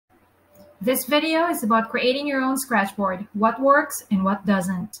This video is about creating your own scratchboard, what works and what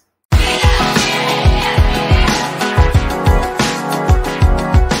doesn't.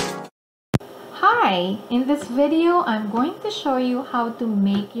 Hi! In this video, I'm going to show you how to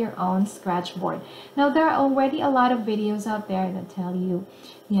make your own scratchboard. Now, there are already a lot of videos out there that tell you,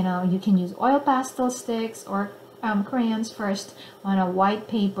 you can use oil pastel sticks or crayons first on a white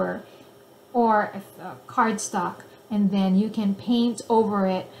paper or cardstock, and then you can paint over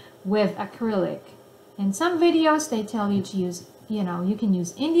it with acrylic. In some videos they tell you to use, you can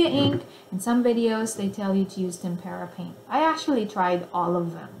use India ink. In some videos they tell you to use tempera paint. I actually tried all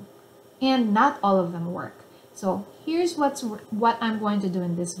of them and not all of them work. So here's what I'm going to do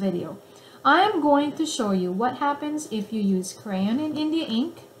in this video. I am going to show you what happens if you use crayon and India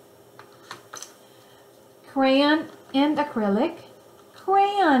ink, crayon and acrylic,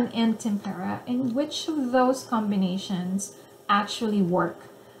 crayon and tempera, and which of those combinations actually work.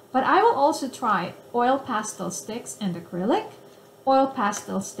 But I will also try oil pastel sticks and acrylic, oil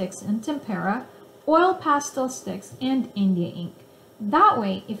pastel sticks and tempera, oil pastel sticks and India ink. That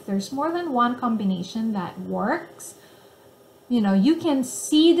way, if there's more than one combination that works, you can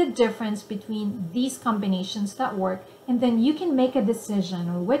see the difference between these combinations that work, and then you can make a decision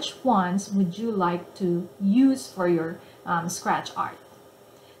on which ones would you like to use for your scratch art.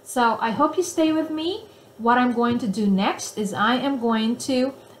 So I hope you stay with me. What I'm going to do next is I am going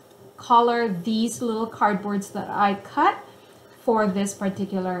to color these little cardboards that I cut for this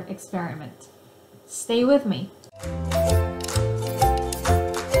particular experiment. Stay with me.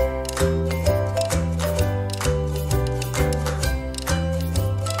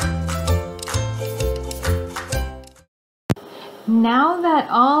 Now that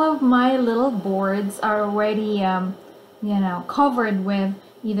all of my little boards are already covered with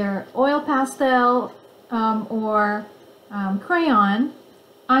either oil pastel or crayon,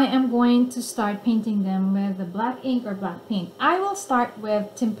 I am going to start painting them with the black ink or black paint. I will start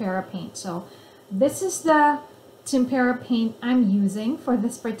with tempera paint. So this is the tempera paint I'm using for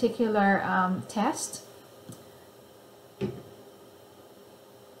this particular test.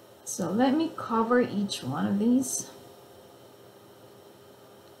 So let me cover each one of these.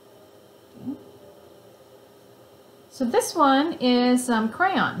 Okay. So this one is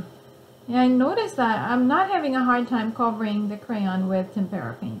crayon. And I noticed that I'm not having a hard time covering the crayon with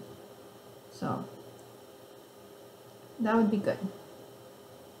tempera paint. So that would be good.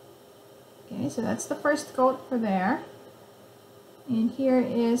 Okay, so that's the first coat for there. And here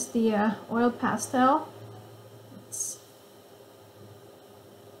is the oil pastel.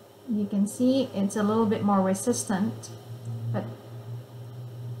 You can see it's a little bit more resistant, but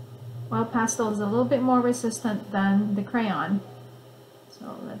oil pastel is a little bit more resistant than the crayon.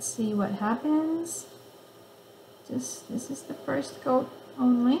 So let's see what happens. This is the first coat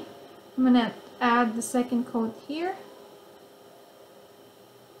only. I'm gonna add the second coat here.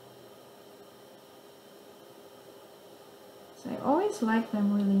 So I always like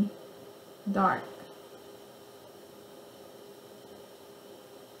them really dark.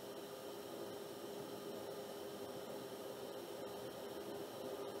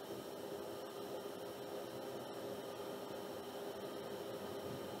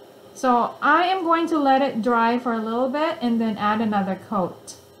 So I am going to let it dry for a little bit and then add another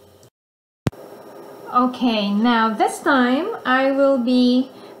coat. Okay, now this time I will be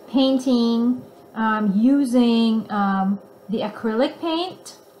painting using the acrylic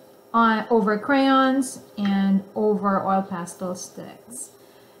paint over crayons and over oil pastel sticks.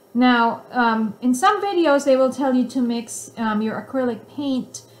 Now, in some videos they will tell you to mix your acrylic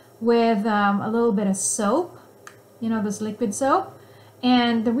paint with a little bit of soap, this liquid soap.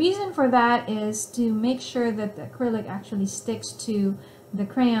 And the reason for that is to make sure that the acrylic actually sticks to the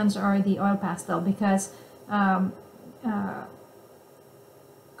crayons or the oil pastel, because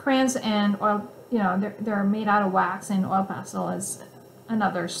crayons and oil, they're made out of wax, and oil pastel is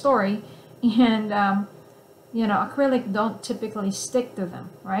another story. And acrylic don't typically stick to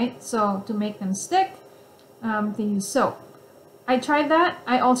them, right? So to make them stick, they use soap. I tried that.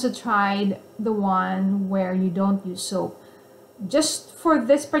 I also tried the one where you don't use soap. Just for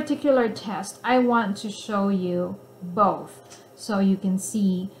this particular test, I want to show you both so you can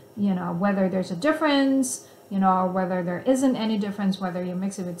see, whether there's a difference, or whether there isn't any difference, whether you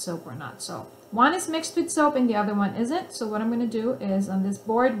mix it with soap or not. So one is mixed with soap and the other one isn't. So what I'm going to do is on this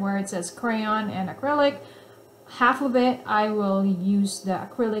board where it says crayon and acrylic, half of it I will use the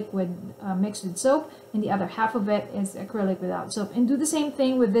acrylic with mixed with soap, and the other half of it is acrylic without soap. And do the same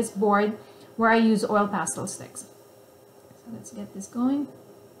thing with this board where I use oil pastel sticks. Let's get this going.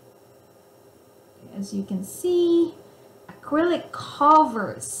 As you can see, acrylic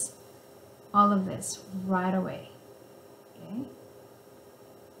covers all of this right away. Okay,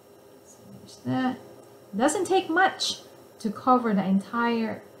 so there's that. It doesn't take much to cover the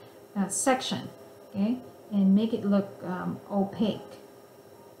entire section, okay, and make it look opaque.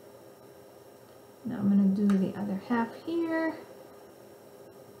 Now I'm going to do the other half here.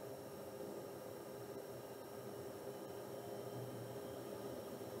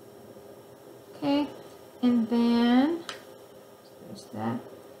 Okay, and then there's that.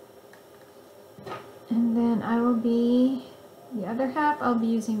 And then I will be, the other half, I'll be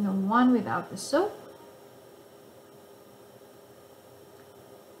using the one without the soap.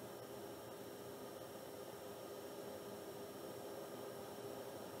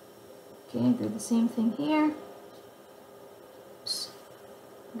 Okay, do the same thing here. Oops,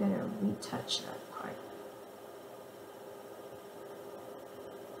 I'm gonna retouch that part.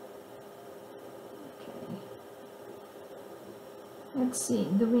 Okay. Let's see,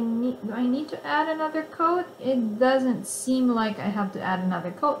 do I need to add another coat? It doesn't seem like I have to add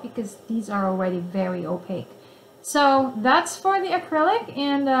another coat because these are already very opaque. So that's for the acrylic,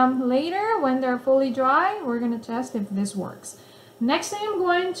 and later when they're fully dry, we're gonna test if this works. Next thing I'm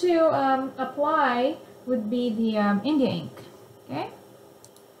going to apply would be the India ink, okay?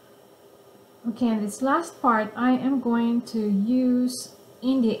 Okay, and this last part, I am going to use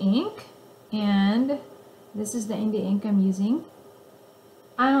India ink, and this is the India ink I'm using.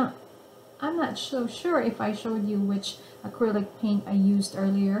 I'm not so sure if I showed you which acrylic paint I used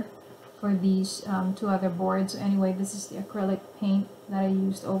earlier for these two other boards. Anyway, this is the acrylic paint that I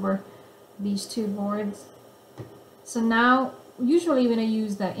used over these two boards. So now, usually when I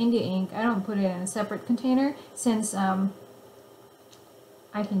use the India ink, I don't put it in a separate container since I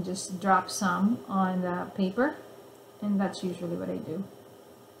can just drop some on the paper, and that's usually what I do.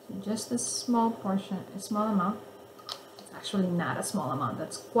 So just a small portion, a small amount. It's actually not a small amount,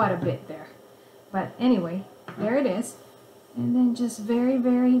 that's quite a bit there. But anyway, there it is. And then just very,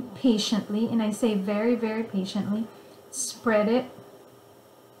 very patiently, and I say very, very patiently, spread it,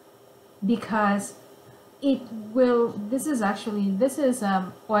 because it will, this is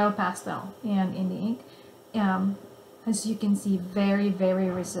oil pastel and India ink, as you can see, very, very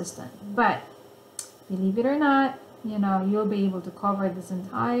resistant. But believe it or not, you know, you'll be able to cover this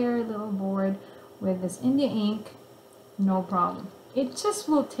entire little board with this India ink, no problem. It just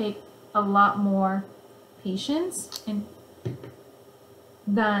will take a lot more patience and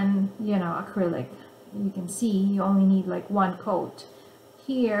than, you know, acrylic. You can see you only need like one coat.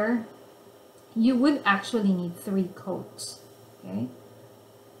 Here you would actually need 3 coats, okay?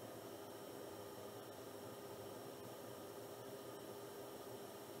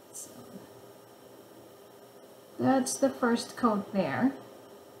 So that's the first coat there,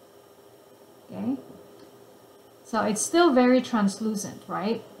 okay? So it's still very translucent,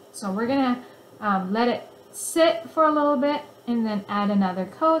 right? So we're gonna let it sit for a little bit and then add another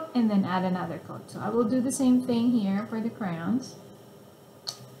coat and then add another coat. So I will do the same thing here for the crayons.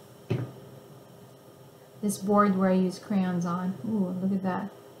 This board where I use crayons on. Ooh, look at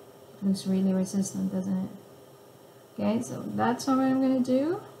that. It looks really resistant, doesn't it? Okay, so that's what I'm going to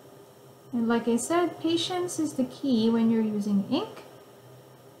do. And like I said, patience is the key when you're using ink.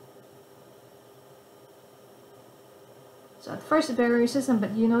 So at first it's very resistant,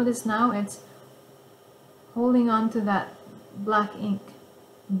 but you notice now it's holding on to that black ink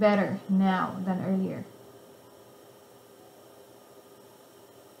better now than earlier.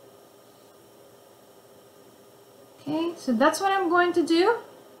 Okay, so that's what I'm going to do.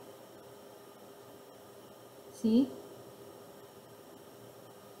 See?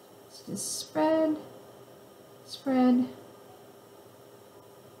 Let's just spread, spread.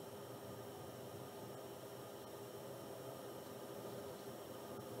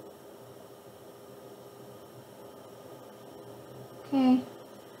 Okay.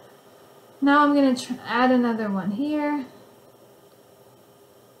 Now I'm going to add another one here.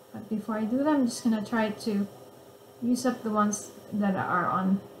 But before I do that, I'm just going to try to use up the ones that are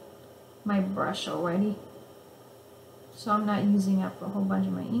on my brush already, so I'm not using up a whole bunch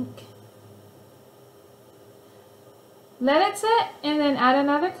of my ink. Let it sit and then add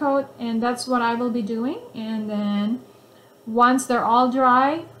another coat, and that's what I will be doing. And then once they're all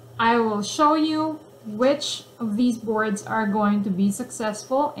dry, I will show you which of these boards are going to be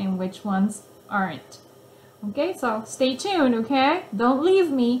successful and which ones aren't. Okay, so stay tuned, okay? Don't leave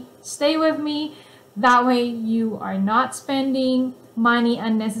me, stay with me. That way you are not spending money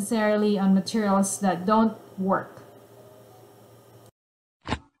unnecessarily on materials that don't work.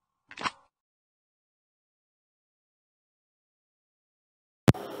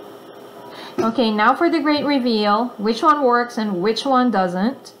 Okay, now for the great reveal, which one works and which one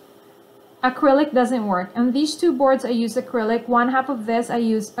doesn't. acrylic doesn't work. On these two boards I use acrylic. One half of this I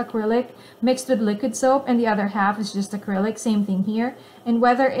use acrylic mixed with liquid soap, and the other half is just acrylic. Same thing here. And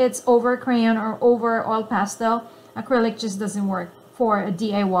whether it's over crayon or over oil pastel, acrylic just doesn't work for a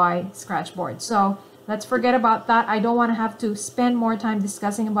DIY scratch board. So let's forget about that. I don't want to have to spend more time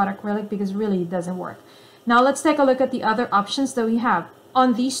discussing about acrylic because really it doesn't work. Now let's take a look at the other options that we have.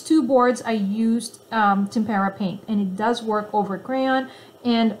 On these two boards I used tempera paint, and it does work over crayon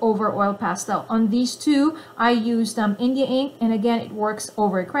and over oil pastel. On these two I used India ink, and again it works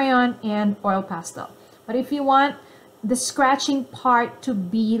over crayon and oil pastel. But if you want the scratching part to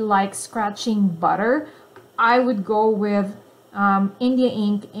be like scratching butter, I would go with India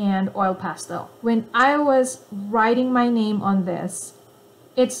ink and oil pastel. When I was writing my name on this,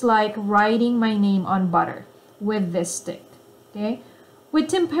 it's like writing my name on butter with this stick. Okay, with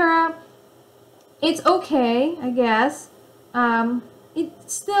tempera it's okay, I guess.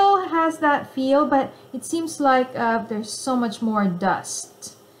 It still has that feel, but it seems like there's so much more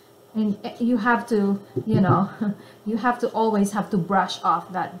dust, and you have to, you know, you have to always have to brush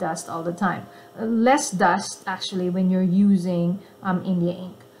off that dust all the time. Less dust actually when you're using India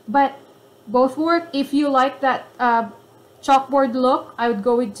ink, but both work. If you like that chalkboard look, I would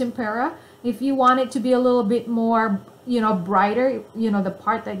go with tempera. If you want it to be a little bit more, you know, brighter, you know, the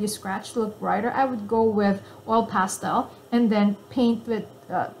part that you scratch to look brighter, I would go with oil pastel and then paint with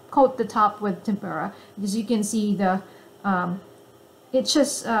coat the top with tempera, because you can see the it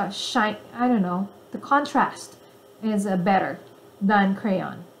just shine. I don't know, the contrast is better than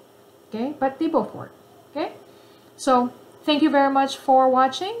crayon. Okay, but they both work. Okay, so thank you very much for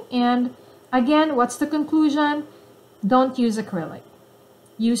watching, and again, what's the conclusion? Don't use acrylic.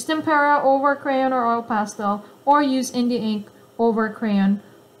 Use tempera over crayon or oil pastel, or use India ink over crayon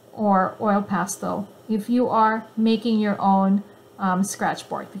or oil pastel if you are making your own scratch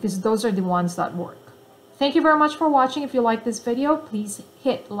board, because those are the ones that work. Thank you very much for watching. If you like this video, please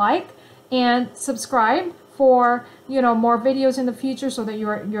hit like and subscribe for, you know, more videos in the future so that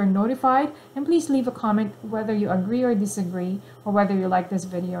you're notified. And please leave a comment whether you agree or disagree, or whether you like this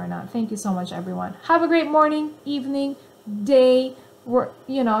video or not. Thank you so much, everyone. Have a great morning, evening, day, or,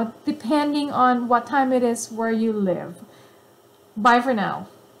 you know, depending on what time it is where you live. Bye for now.